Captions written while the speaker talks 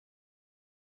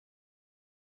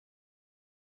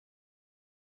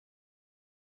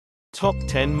Top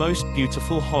 10 Most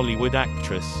Beautiful Hollywood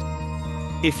Actress.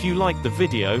 If you like the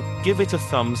video, give it a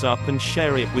thumbs up and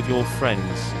share it with your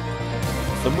friends.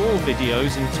 For more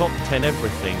videos and Top 10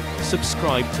 everything,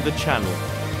 subscribe to the channel.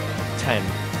 10.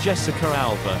 Jessica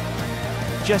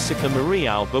Alba. Jessica Marie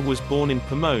Alba was born in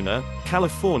Pomona,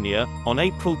 California, on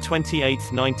April 28,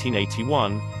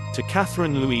 1981, to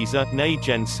Catherine Louisa née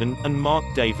Jensen and Mark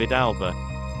David Alba.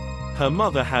 Her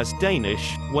mother has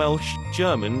Danish, Welsh,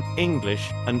 German, English,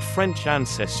 and French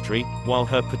ancestry, while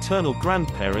her paternal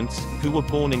grandparents, who were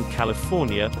born in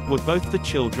California, were both the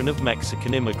children of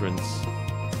Mexican immigrants.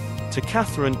 To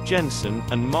Catherine Jensen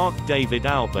and Mark David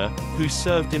Alba, who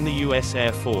served in the U.S.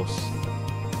 Air Force.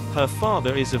 Her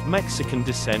father is of Mexican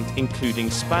descent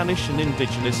including Spanish and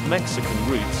indigenous Mexican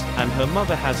roots, and her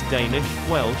mother has Danish,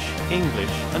 Welsh,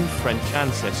 English, and French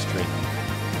ancestry.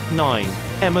 9.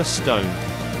 Emma Stone.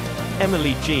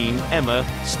 Emily Jean Emma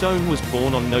Stone was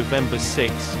born on November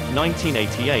 6,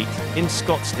 1988, in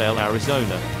Scottsdale,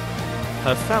 Arizona.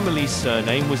 Her family's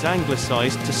surname was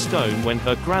anglicized to Stone when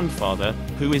her grandfather,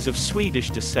 who is of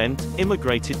Swedish descent,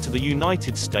 immigrated to the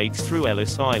United States through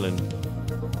Ellis Island.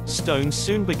 Stone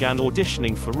soon began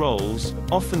auditioning for roles,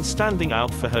 often standing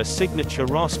out for her signature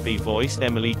raspy voice.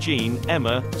 Emily Jean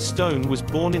Emma Stone was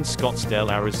born in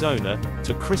Scottsdale, Arizona,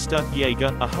 to Krista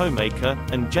Yeager, a homemaker,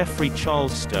 and Jeffrey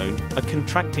Charles Stone, a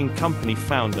contracting company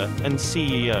founder and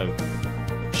CEO.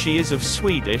 She is of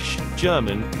Swedish,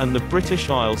 German, and the British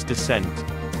Isles descent.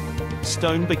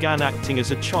 Stone began acting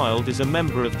as a child as a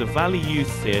member of the Valley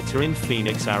Youth Theatre in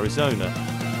Phoenix, Arizona.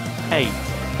 8.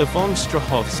 Yvonne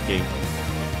Strahovski.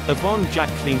 Yvonne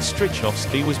Jacqueline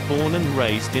Strichowski was born and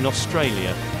raised in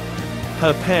Australia.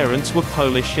 Her parents were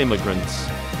Polish immigrants.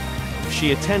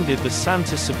 She attended the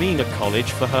Santa Sabina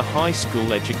College for her high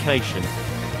school education.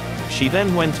 She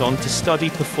then went on to study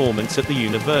performance at the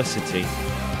university.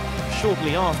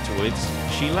 Shortly afterwards,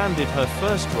 she landed her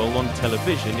first role on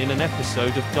television in an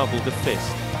episode of Double the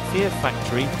Fist, Fear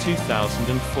Factory,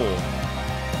 2004.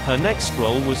 Her next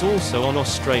role was also on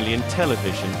Australian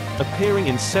television, appearing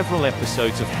in several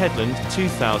episodes of Headland,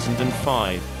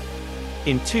 2005.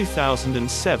 In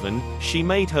 2007, she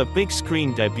made her big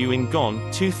screen debut in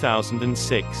Gone,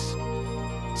 2006.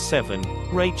 7.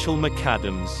 Rachel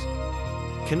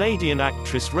McAdams. Canadian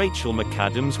actress Rachel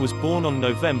McAdams was born on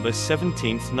November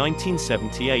 17,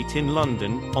 1978 in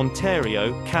London,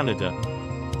 Ontario, Canada.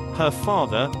 Her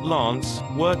father, Lance,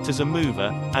 worked as a mover,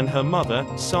 and her mother,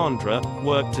 Sandra,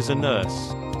 worked as a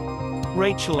nurse.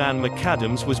 Rachel Ann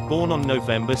McAdams was born on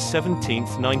November 17,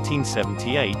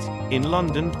 1978, in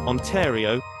London,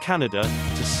 Ontario, Canada,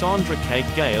 to Sandra K.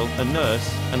 Gale, a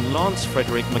nurse, and Lance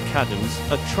Frederick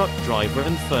McAdams, a truck driver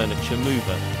and furniture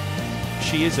mover.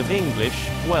 She is of English,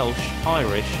 Welsh,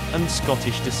 Irish, and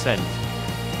Scottish descent.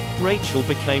 Rachel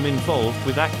became involved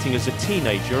with acting as a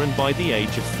teenager and by the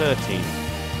age of 13.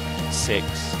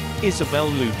 6. Isabel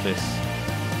Lucas.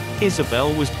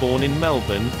 Isabel was born in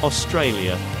Melbourne,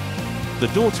 Australia. The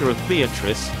daughter of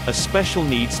Beatrice, a special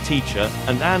needs teacher,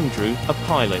 and Andrew, a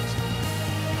pilot.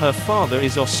 Her father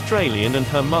is Australian and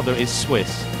her mother is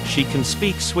Swiss. She can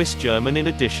speak Swiss German in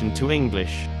addition to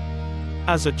English.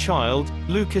 As a child,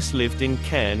 Lucas lived in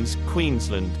Cairns,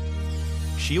 Queensland.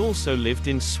 She also lived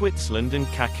in Switzerland and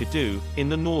Kakadu, in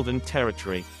the Northern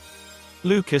Territory.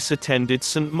 Lucas attended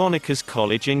St. Monica's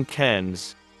College in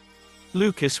Cairns.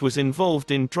 Lucas was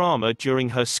involved in drama during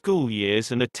her school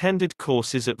years and attended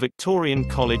courses at Victorian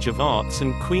College of Arts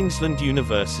and Queensland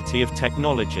University of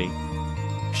Technology.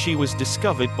 She was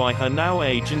discovered by her now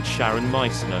agent Sharon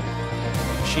Meissner.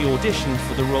 She auditioned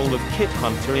for the role of Kit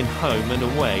Hunter in Home and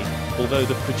Away, although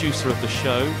the producer of the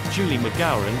show, Julie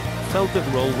McGowan, felt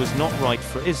that role was not right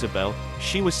for Isabel.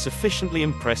 She was sufficiently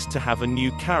impressed to have a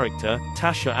new character,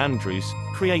 Tasha Andrews,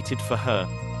 created for her.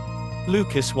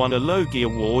 Lucas won a Logie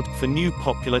Award for New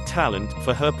Popular Talent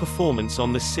for her performance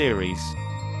on the series.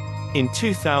 In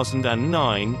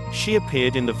 2009, she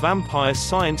appeared in the vampire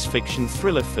science fiction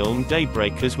thriller film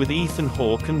Daybreakers with Ethan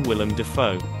Hawke and Willem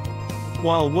Dafoe.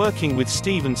 While working with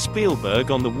Steven Spielberg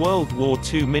on the World War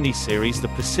II miniseries The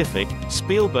Pacific,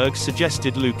 Spielberg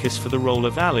suggested Lucas for the role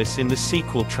of Alice in the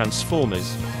sequel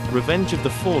Transformers: Revenge of the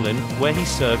Fallen, where he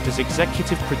served as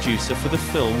executive producer for the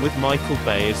film with Michael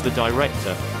Bay as the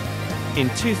director. In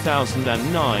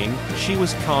 2009, she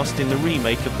was cast in the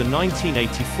remake of the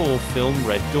 1984 film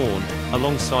Red Dawn,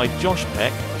 alongside Josh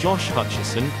Peck, Josh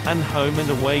Hutcherson, and Home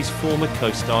and Away's former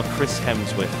co-star Chris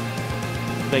Hemsworth.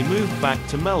 They moved back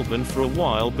to Melbourne for a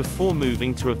while before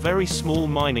moving to a very small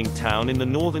mining town in the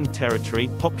Northern Territory,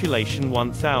 population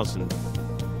 1,000.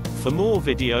 For more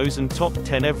videos and top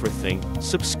 10 everything,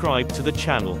 subscribe to the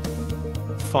channel.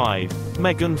 5.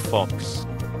 Megan Fox.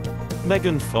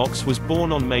 Megan Fox was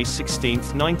born on May 16,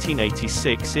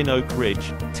 1986 in Oak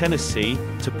Ridge, Tennessee,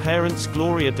 to parents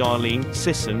Gloria Darlene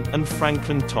Sisson and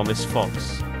Franklin Thomas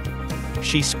Fox.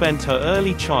 She spent her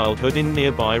early childhood in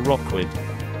nearby Rockwood.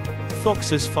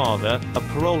 Fox's father, a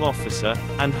parole officer,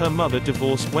 and her mother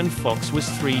divorced when Fox was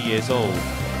 3 years old.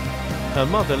 Her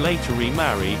mother later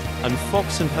remarried, and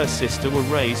Fox and her sister were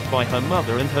raised by her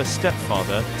mother and her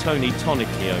stepfather, Tony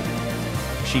Tonicchio.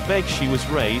 She begged she was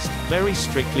raised very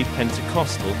strictly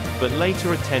Pentecostal, but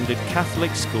later attended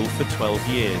Catholic school for 12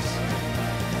 years.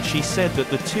 She said that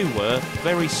the two were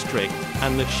very strict,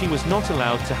 and that she was not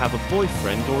allowed to have a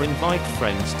boyfriend or invite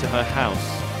friends to her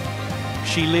house.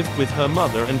 She lived with her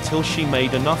mother until she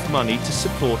made enough money to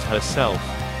support herself.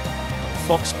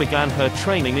 Fox began her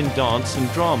training in dance and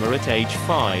drama at age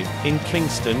 5, in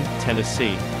Kingston,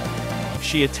 Tennessee.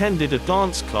 She attended a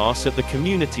dance class at the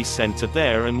community center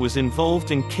there and was involved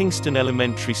in Kingston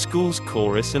Elementary School's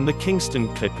chorus and the Kingston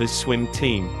Clippers swim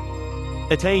team.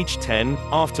 At age 10,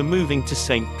 after moving to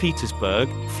St. Petersburg,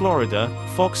 Florida,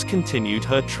 Fox continued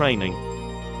her training.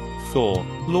 4.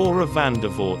 Laura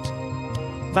Vandervoort.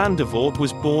 Vandervoort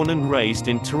was born and raised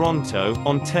in Toronto,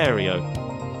 Ontario.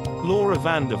 Laura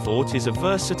Vandervoort is a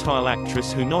versatile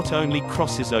actress who not only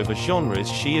crosses over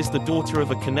genres. She is the daughter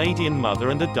of a Canadian mother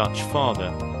and a Dutch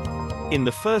father. In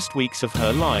the first weeks of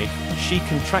her life, she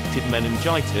contracted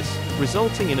meningitis,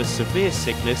 resulting in a severe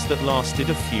sickness that lasted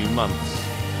a few months.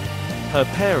 Her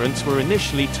parents were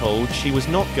initially told she was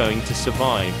not going to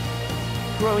survive.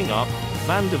 Growing up,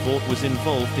 Vandervoort was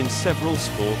involved in several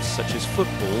sports such as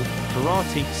football,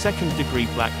 karate, second-degree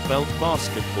black belt,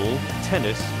 basketball,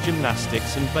 tennis,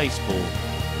 gymnastics and baseball.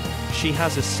 She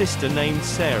has a sister named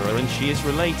Sarah and she is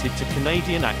related to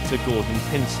Canadian actor Gordon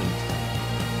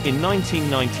Pinsent. In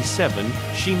 1997,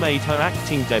 she made her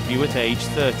acting debut at age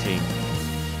 13.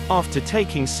 After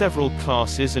taking several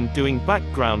classes and doing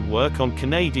background work on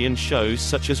Canadian shows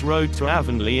such as Road to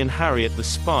Avonlea and Harriet the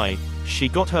Spy, she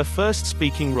got her first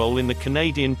speaking role in the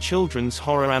Canadian children's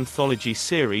horror anthology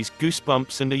series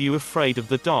Goosebumps and Are You Afraid of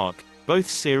the Dark? Both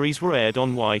series were aired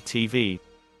on YTV.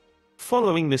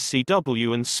 Following The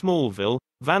CW and Smallville,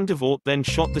 Vandervoort then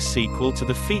shot the sequel to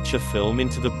the feature film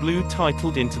Into the Blue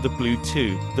titled Into the Blue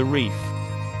 2, The Reef.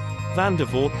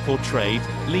 Vandervoort portrayed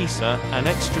Lisa, an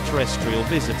extraterrestrial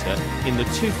visitor, in the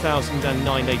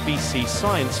 2009 ABC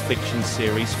science fiction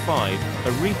series 5,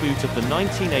 a reboot of the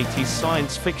 1980s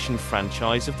science fiction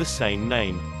franchise of the same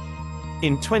name.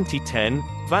 In 2010,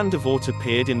 Vandervoort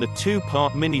appeared in the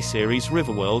two-part miniseries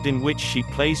Riverworld, in which she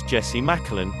plays Jessie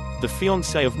Macklin, the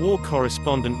fiancée of war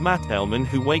correspondent Matt Elman,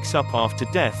 who wakes up after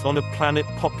death on a planet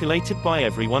populated by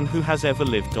everyone who has ever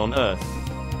lived on Earth.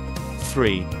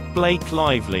 3. Blake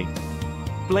Lively.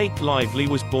 Blake Lively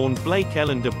was born Blake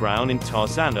Ellender Brown in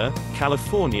Tarzana,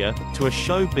 California, to a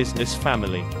show business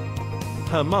family.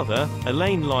 Her mother,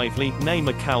 Elaine Lively, née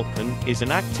McAlpin, is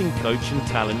an acting coach and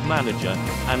talent manager,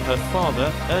 and her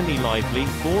father, Ernie Lively,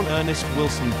 born Ernest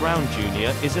Wilson Brown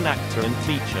Jr., is an actor and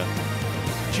teacher.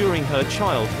 During her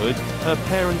childhood, her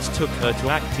parents took her to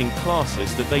acting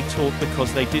classes that they taught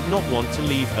because they did not want to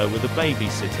leave her with a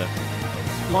babysitter.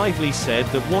 Lively said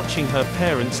that watching her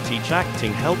parents teach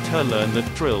acting helped her learn the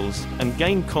drills, and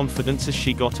gain confidence as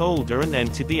she got older and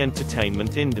entered the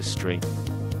entertainment industry.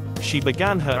 She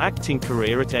began her acting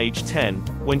career at age 10,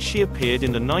 when she appeared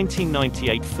in the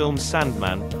 1998 film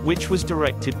Sandman, which was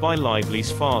directed by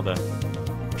Lively's father.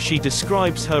 She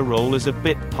describes her role as a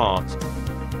bit part.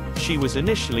 She was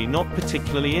initially not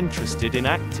particularly interested in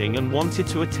acting and wanted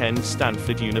to attend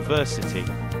Stanford University.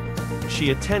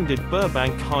 She attended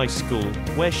Burbank High School,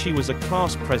 where she was a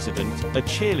class president, a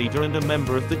cheerleader and a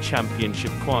member of the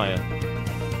championship choir.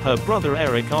 Her brother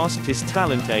Eric asked his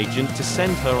talent agent to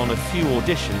send her on a few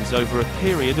auditions over a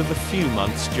period of a few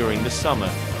months during the summer.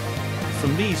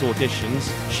 From these auditions,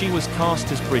 she was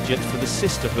cast as Bridget for the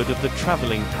Sisterhood of the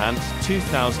Traveling Pants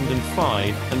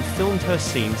 2005, and filmed her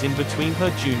scenes in between her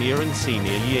junior and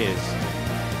senior years.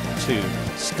 2.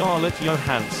 Scarlett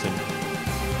Johansson.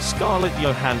 Scarlett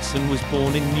Johansson was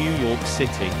born in New York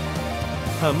City.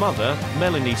 Her mother,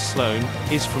 Melanie Sloan,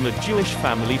 is from a Jewish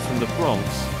family from the Bronx,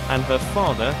 and her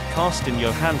father, Karsten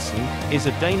Johansson, is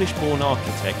a Danish-born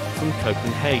architect from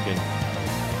Copenhagen.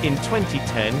 In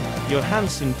 2010,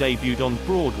 Johansson debuted on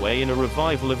Broadway in a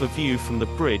revival of A View from the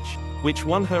Bridge, which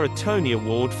won her a Tony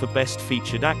Award for Best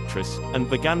Featured Actress, and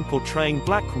began portraying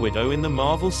Black Widow in the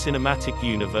Marvel Cinematic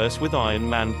Universe with Iron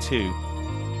Man 2.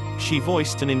 She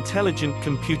voiced an intelligent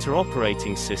computer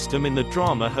operating system in the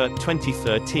drama Her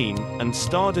 2013, and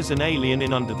starred as an alien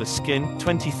in Under the Skin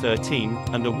 2013,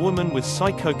 and a woman with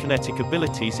psychokinetic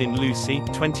abilities in Lucy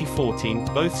 2014,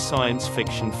 both science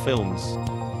fiction films.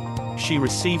 She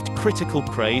received critical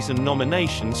praise and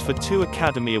nominations for 2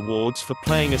 Academy Awards for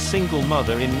playing a single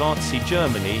mother in Nazi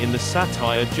Germany in the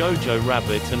satire Jojo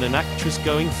Rabbit and an actress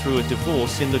going through a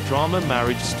divorce in the drama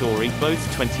Marriage Story, both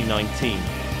 2019.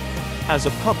 As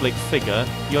a public figure,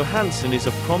 Johansson is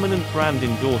a prominent brand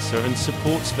endorser and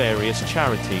supports various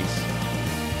charities.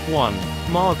 1.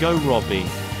 Margot Robbie.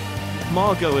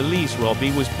 Margot Elise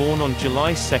Robbie was born on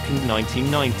July 2,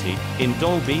 1990, in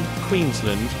Dalby,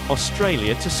 Queensland,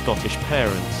 Australia to Scottish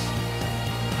parents.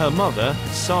 Her mother,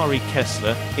 Sari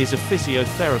Kessler, is a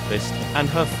physiotherapist, and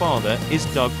her father is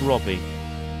Doug Robbie.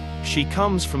 She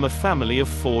comes from a family of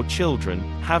 4 children,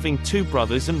 having 2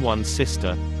 brothers and 1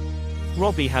 sister.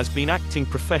 Robbie has been acting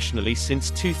professionally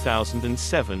since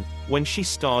 2007, when she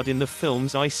starred in the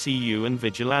films ICU and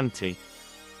Vigilante.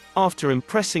 After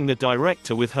impressing the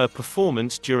director with her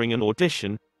performance during an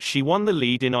audition, she won the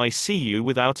lead in ICU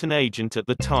without an agent at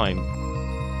the time.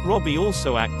 Robbie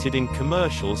also acted in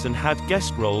commercials and had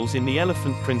guest roles in The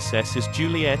Elephant Princess as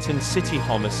Juliet and City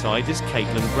Homicide as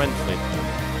Caitlin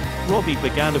Brentford. Robbie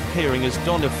began appearing as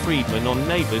Donna Friedman on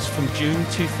Neighbours from June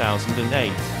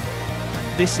 2008.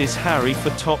 This is Harry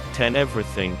for Top 10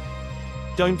 Everything.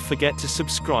 Don't forget to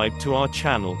subscribe to our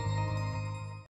channel.